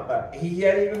right now, but he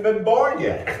hadn't even been born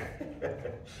yet.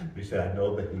 He said, I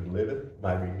know that he liveth,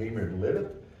 my Redeemer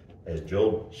liveth. As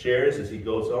Job shares as he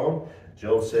goes on,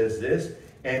 Job says this,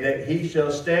 and that he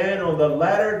shall stand on the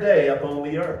latter day upon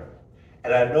the earth.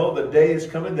 And I know the day is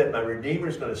coming that my Redeemer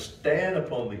is going to stand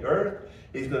upon the earth.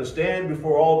 He's going to stand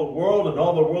before all the world, and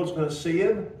all the world's going to see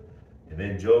him. And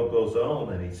then Job goes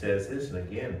on, and he says this, and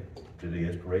again, to the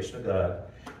inspiration of God,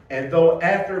 and though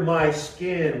after my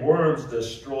skin worms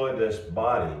destroy this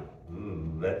body,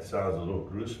 that sounds a little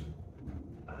gruesome.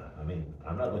 I mean,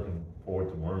 I'm not looking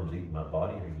forward to worms eating my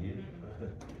body, are you?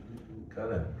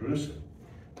 Kind of gruesome.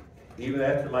 Even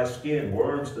after my skin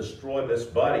worms destroy this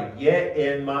body, yet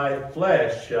in my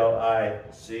flesh shall I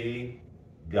see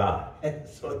God. And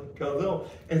so it goes on.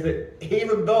 And that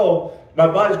even though my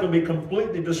body's going to be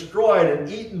completely destroyed and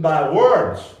eaten by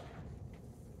worms,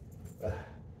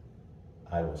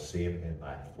 I will see him in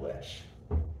my flesh.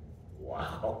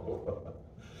 Wow.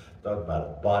 Talk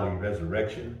about a body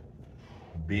resurrection.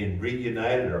 Being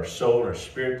reunited, our soul and our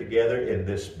spirit together in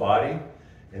this body.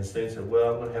 And said,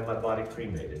 well, I'm going to have my body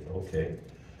cremated. Okay.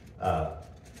 God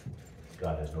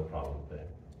has no problem with that.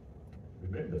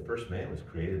 Remember, the first man was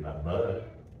created by mud.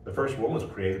 The first woman was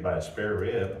created by a spare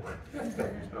rib.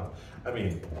 I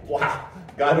mean, wow.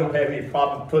 God don't have any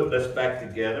problem putting us back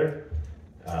together.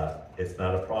 It's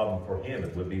not a problem for him.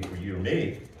 It would be for you and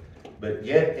me. But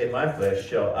yet in my flesh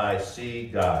shall I see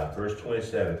God. Verse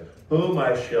 27. Whom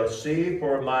I shall see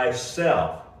for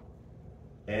myself.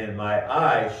 And my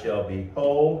eyes shall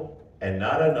behold, and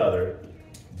not another,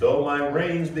 though my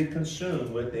reins be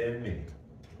consumed within me.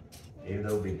 Even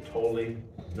though it be totally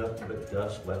nothing but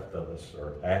dust left of us,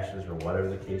 or ashes, or whatever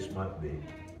the case might be,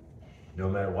 no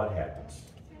matter what happens,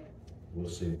 we'll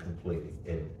see him completely.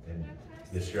 And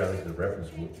this year, I think the reference,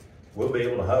 we'll be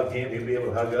able to hug him, he'll be able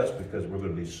to hug us, because we're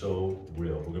going to be so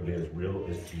real. We're going to be as real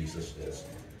as Jesus is.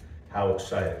 How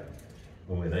exciting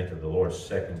when we think of the Lord's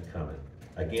second coming.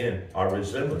 Again, our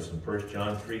resemblance in 1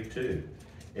 John 3:2.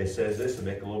 It says this to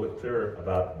make it a little bit clearer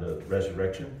about the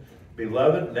resurrection.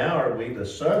 Beloved, now are we the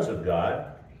sons of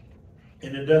God,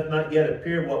 and it doth not yet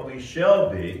appear what we shall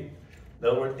be. In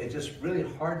other words, it's just really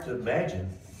hard to imagine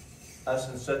us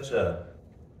in such a,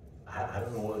 I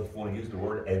don't know if you want to use the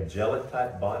word angelic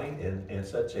type body, in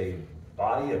such a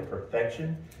body of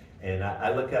perfection. And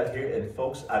I look out here, and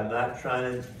folks, I'm not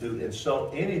trying to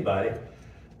insult anybody,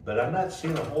 but I'm not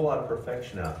seeing a whole lot of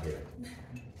perfection out here.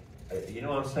 You know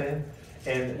what I'm saying?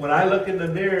 And when I look in the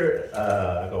mirror,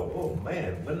 I go, oh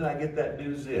man, when did I get that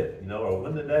new zip? You know, or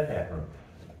when did that happen?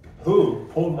 Who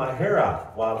pulled my hair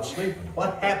out while I was sleeping?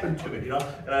 What happened to me? You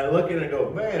know, and I look at it and go,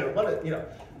 man, what, you know,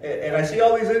 and I see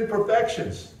all these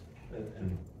imperfections.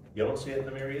 And you don't see it in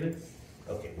the mirror either?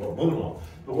 Okay, well, moving on.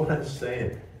 But what I'm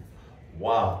saying,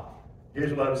 wow.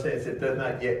 Here's what I'm saying. It does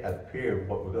not yet appear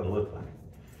what we're going to look like.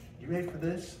 You ready for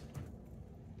this?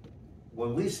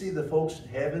 When we see the folks in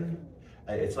heaven,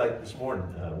 it's like this morning,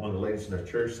 one of the ladies in our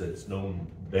church that's known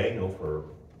Daniel for,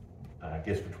 I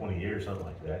guess for 20 years, something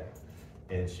like that.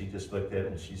 And she just looked at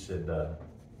him and she said,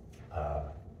 I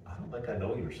don't think I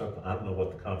know you or something. I don't know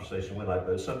what the conversation went like, but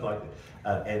it was something like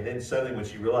that. And then suddenly when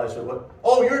she realized,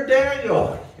 oh, you're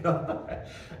Daniel. You know,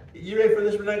 you ready for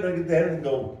this? We're not going to get that and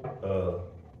go,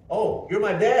 oh, you're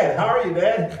my dad. How are you,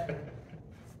 Dad?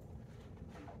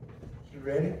 You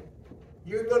ready?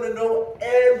 You're going to know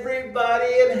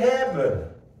everybody in heaven.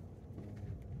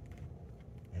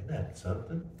 Isn't that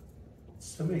something?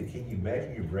 Somebody, can you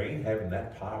imagine your brain having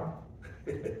that power?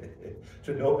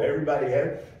 To know everybody in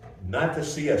heaven? Not to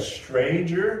see a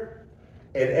stranger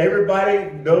and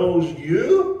everybody knows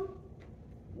you?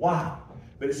 Wow.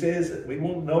 But it says that we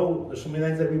won't know, there's so many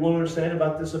things that we won't understand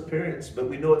about this appearance, but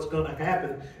we know it's going to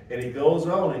happen. And he goes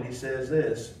on and he says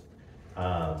this,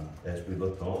 as we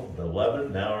look on,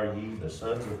 beloved, now are ye the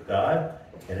sons of God,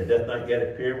 and it doth not yet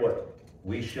appear what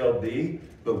we shall be,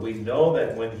 but we know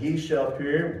that when he shall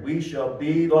appear, we shall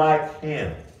be like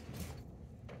him.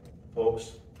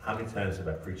 Folks, how many times have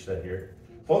I preached that here?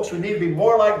 Folks, we need to be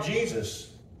more like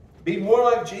Jesus. Be more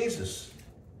like Jesus.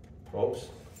 Folks,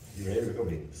 you ready? We're going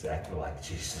to be exactly like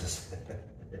Jesus.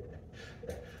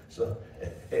 So,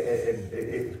 I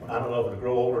don't know if it'll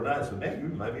grow old or not, so maybe you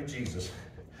remind me of Jesus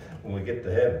when we get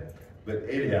to heaven. But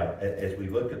anyhow, as we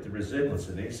look at the resemblance,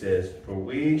 and he says, for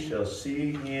we shall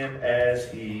see him as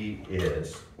he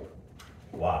is.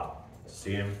 Wow.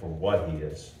 See him for what he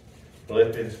is.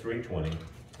 Philippians 3:20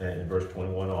 and verse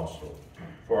 21 also.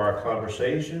 For our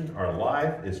conversation, our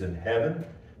life is in heaven,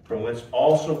 from whence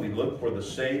also we look for the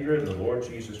Savior and the Lord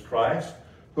Jesus Christ,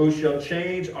 who shall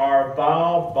change our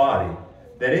vile body,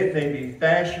 that it may be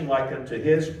fashioned like unto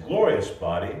his glorious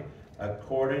body,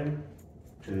 according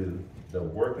to the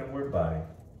working whereby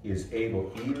he is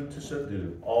able even to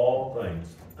subdue all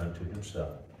things unto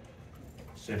himself.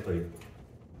 Simply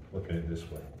look at it this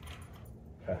way.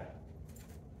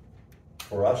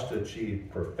 For us to achieve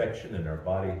perfection in our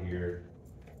body here,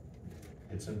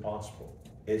 it's impossible.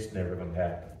 It's never going to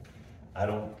happen. I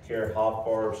don't care how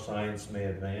far science may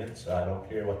advance. I don't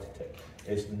care what to take.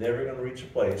 It's never going to reach a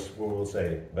place where we'll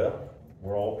say, well,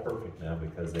 we're all perfect now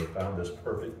because they found this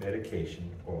perfect medication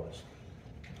for us.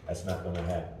 That's not going to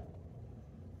happen.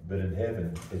 But in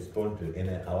heaven, it's going to. And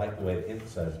I like the way it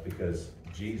emphasizes, because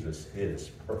Jesus is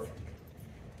perfect.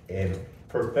 And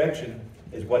perfection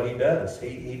is what he does.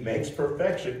 He makes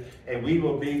perfection, and we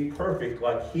will be perfect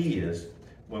like he is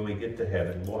when we get to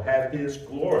heaven. We'll have his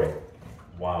glory.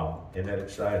 Wow, isn't that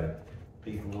exciting?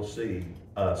 People will see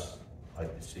us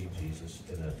like to see Jesus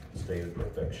in a state of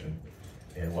perfection.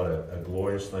 And what a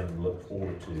glorious thing to look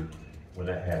forward to when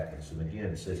that happens. And again,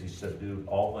 it says he subdued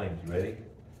all things. You ready?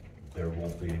 There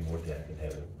won't be any more death in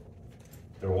heaven.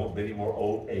 There won't be any more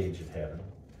old age in heaven.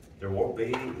 There won't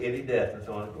be any death. And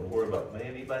so I don't worry about, man,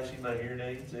 anybody see my hearing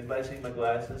aids? Anybody see my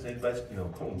glasses? Anybody see,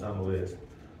 going down the list.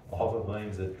 All the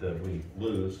things that we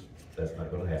lose, that's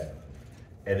not going to happen.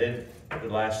 And then the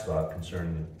last thought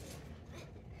concerning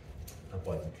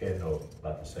what you can know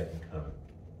about the second coming.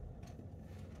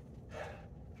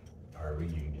 Our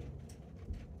reunion.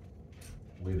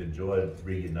 We've enjoyed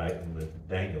reuniting with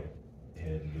Daniel,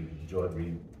 and we've enjoyed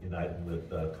reuniting with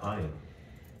Connie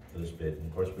this bit. And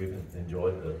of course, we've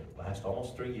enjoyed the last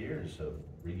almost 3 years of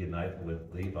reuniting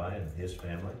with Levi and his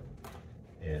family,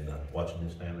 and watching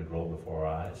his family grow before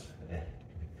our eyes.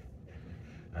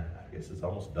 I guess it's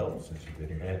almost doubled since you've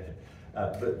been here.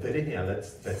 But anyhow,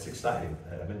 that's exciting.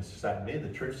 I mean, it's exciting. Me and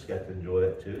the church has got to enjoy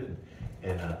that too.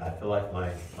 And I feel like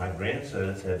my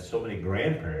grandsons have so many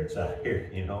grandparents out here,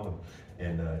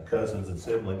 and cousins and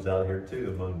siblings out here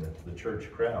too among the church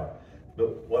crowd.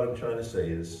 But what I'm trying to say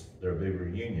is there'll be a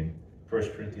reunion.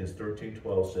 1 Corinthians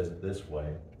 13:12 says it this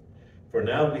way. For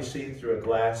now we see through a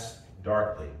glass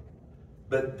darkly,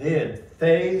 but then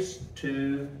face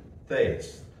to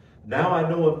face. Now I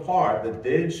know in part, but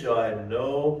then shall I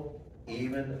know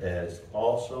even as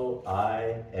also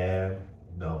I am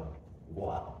known.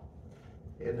 Wow.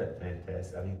 Isn't that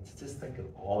fantastic? I mean, just think of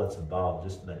all that's involved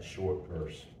just in that short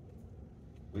verse.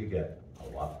 We got a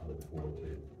lot to look forward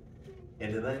to.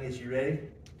 And the thing is, you ready?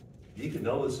 You can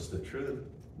know this is the truth,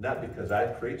 not because I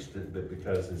preached it, but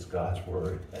because it's God's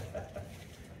word.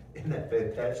 Isn't that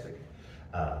fantastic?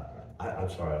 I'm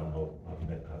sorry, I don't know,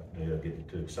 maybe I'll get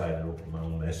too excited over my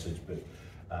own message, but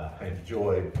I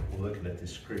enjoy looking at the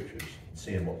scriptures,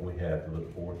 seeing what we have to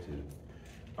look forward to.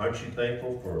 Aren't you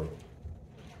thankful for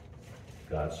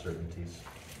God's certainties?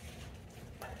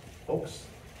 Folks,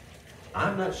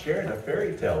 I'm not sharing a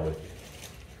fairy tale with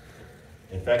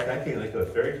you. In fact, I can't think of a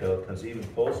fairy tale that comes even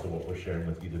close to what we're sharing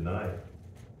with you tonight.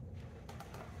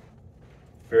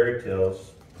 Fairy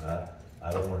tales,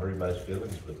 I don't want to hurt anybody's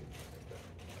feelings, but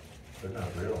they're not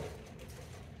real.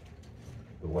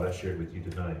 But what I shared with you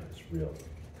tonight is real.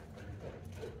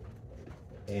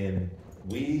 And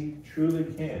we truly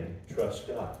can trust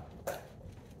God.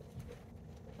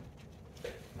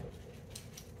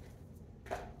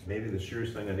 Maybe the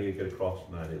surest thing I need to get across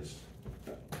tonight is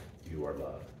you are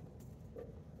loved.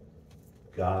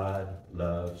 God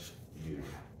loves you.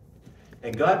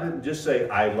 And God didn't just say,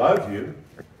 I love you,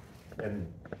 and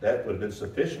that would have been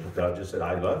sufficient if God just said,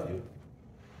 I love you.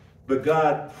 But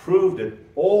God proved it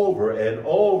over and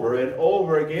over and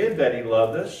over again that he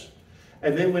loved us.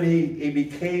 And then when he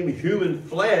became human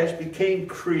flesh, became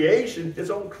creation, his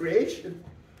own creation,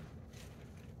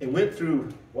 and went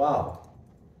through, wow,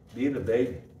 being a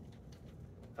baby.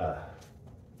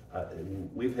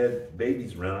 We've had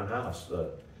babies around our house.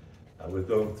 We've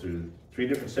gone through 3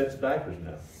 different sets of diapers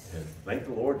now. And thank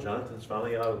the Lord, Jonathan's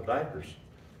finally out of diapers.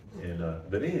 And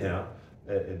but anyhow,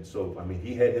 and so, I mean,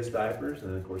 he had his diapers,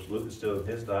 and of course, Luke is still in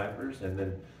his diapers, and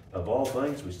then of all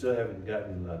things, we still haven't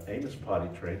gotten Amos potty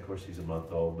trained. Of course, he's a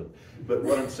month old, but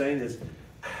what I'm saying is,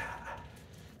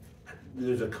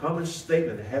 there's a common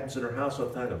statement that happens in our house all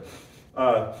the time.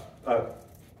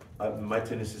 My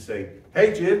tendency to say,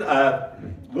 hey, Jen,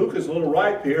 Luke is a little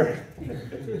ripe here.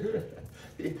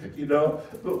 You know,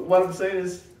 but what I'm saying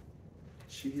is,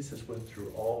 Jesus went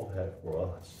through all that for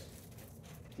us.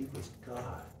 He was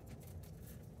God.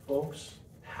 Folks,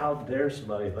 how dare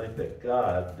somebody think that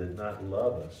God did not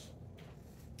love us?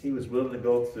 He was willing to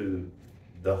go through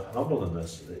the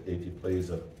humbleness, if you please,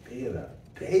 of being a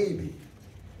baby.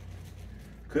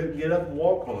 Couldn't get up and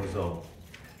walk on his own,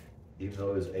 even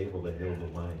though he was able to heal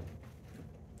the lame.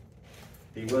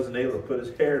 He wasn't able to put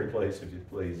his hair in place, if you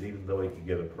please, even though he could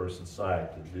get a person's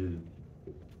sight to do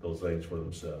those things for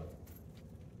themselves.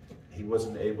 He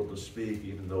wasn't able to speak,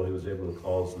 even though he was able to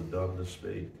cause the dumb to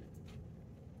speak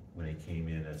when he came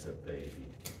in as a baby.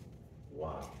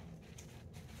 Wow.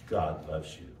 God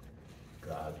loves you.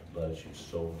 God loves you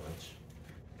so much.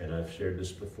 And I've shared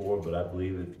this before, but I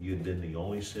believe if you had been the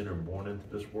only sinner born into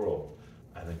this world,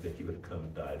 I think that he would have come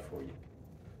and died for you.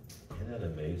 Isn't that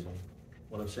amazing?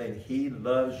 What I'm saying, he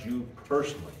loves you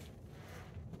personally,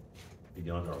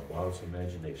 beyond our wildest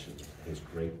imaginations, his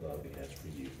great love he has for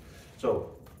you.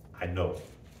 So, I know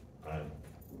I'm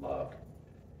loved.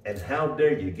 And how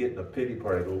dare you get in a pity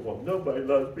party and go, well, nobody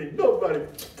loves me, nobody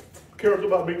cares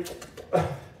about me.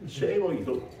 Shame on you.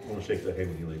 Don't want to shake that hand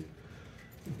when you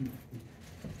leave.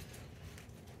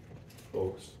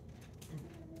 Folks,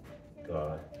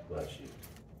 God loves you.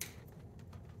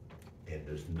 And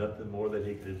there's nothing more that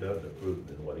he could have done to prove it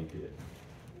than what he did.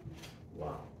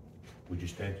 Wow. Would you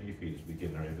stand to your feet as we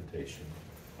begin our invitation?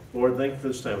 Lord, thank you for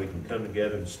this time we can come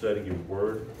together and study your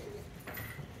word.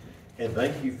 And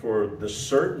thank you for the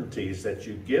certainties that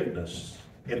you've given us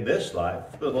in this life,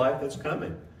 for the life that's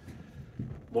coming.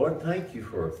 Lord, thank you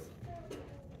for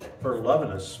loving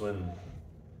us when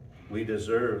we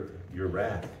deserve your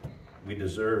wrath. We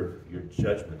deserve your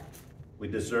judgment. We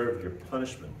deserve your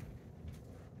punishment.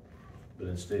 But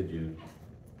instead you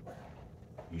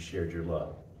shared your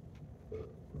love.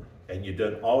 And you've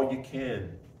done all you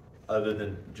can other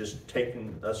than just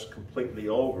taking us completely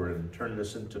over and turning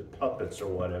us into puppets or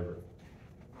whatever.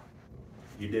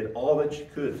 You did all that you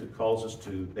could to cause us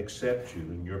to accept you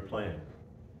in your plan.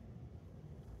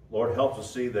 Lord, help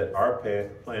us see that our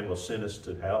plan will send us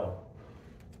to hell,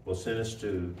 will send us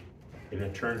to an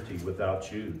eternity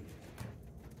without you.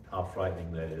 How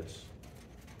frightening that is.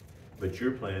 But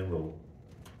your plan will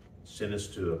send us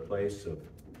to a place of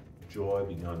joy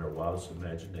beyond our wildest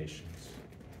imaginations.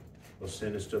 Will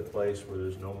send us to a place where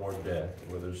there's no more death,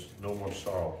 where there's no more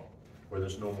sorrow, where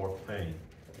there's no more pain,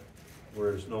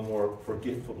 where there's no more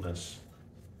forgetfulness,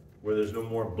 where there's no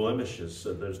more blemishes,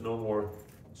 so there's no more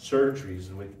surgeries,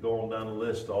 and we can go on down the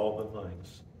list, all the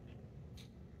things.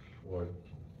 Lord,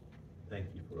 thank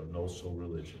you for a no-soul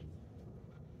religion.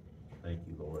 Thank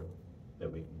you, Lord,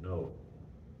 that we can know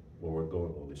where we're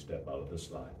going when we step out of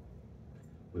this life.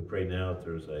 We pray now if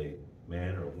there's a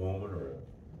man or a woman or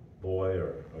a boy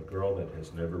or a girl that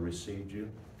has never received you,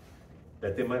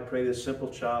 that they might pray this simple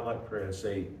childlike prayer and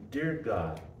say, Dear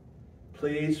God,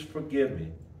 please forgive me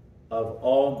of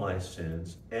all my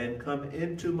sins and come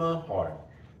into my heart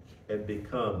and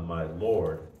become my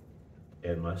Lord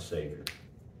and my Savior.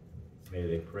 May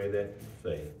they pray that in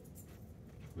faith.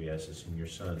 We ask this in your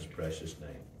Son's precious name.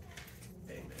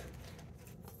 Amen.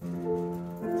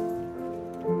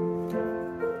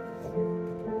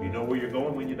 You know where you're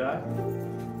going when you die? Do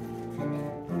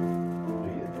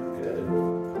you? Good.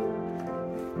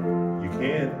 You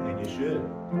can and you should.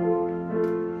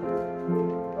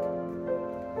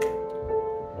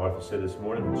 Martha said this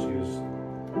morning when she was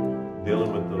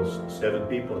dealing with those 7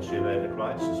 people that she had to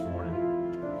Christ this morning,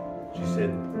 she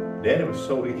said, Dad, it was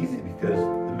so easy because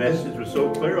the message was so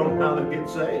clear on how to get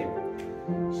saved.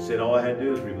 She said, all I had to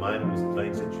do is remind them of the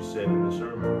things that you said in the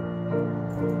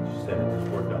sermon. She said, it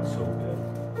just worked out so good.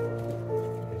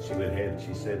 And she went ahead and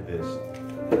she said this,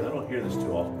 and I don't hear this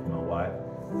too often from my wife,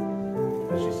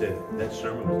 but she said, that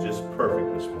sermon was just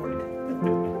perfect this morning.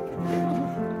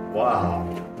 Wow.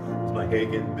 Is my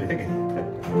head getting big?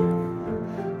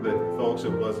 But folks,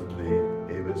 it wasn't me.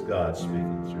 It was God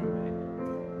speaking through me.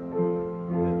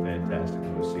 And fantastic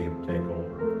to see him take over.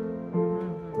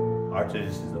 Our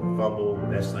tendency is to fumble,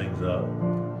 mess things up.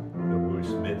 But when we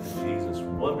submit to Jesus,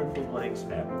 wonderful things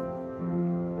happen.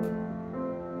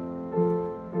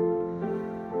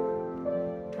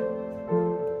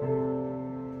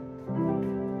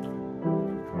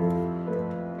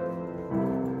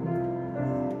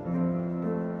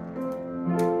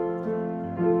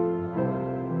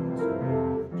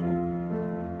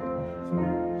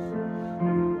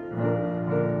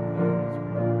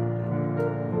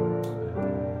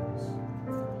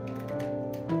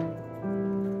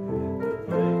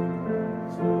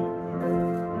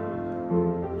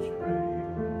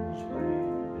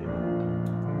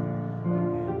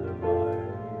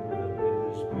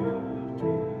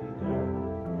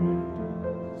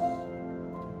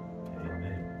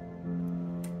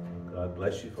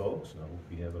 Bless you folks, and I hope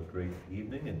you have a great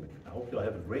evening, and I hope you'll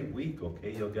have a great week,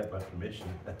 okay? You'll get my permission.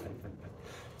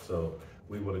 So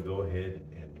we want to go ahead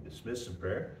and dismiss in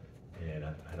prayer, and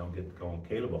I don't get to call him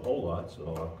Caleb a whole lot,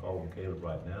 so I'll call him Caleb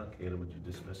right now. Caleb, would you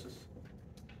dismiss us?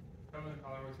 Heavenly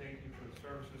Father, we thank you for the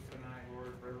services tonight,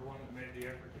 Lord, for everyone that made the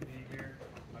effort to be here.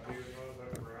 I do as well as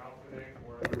those that were out today.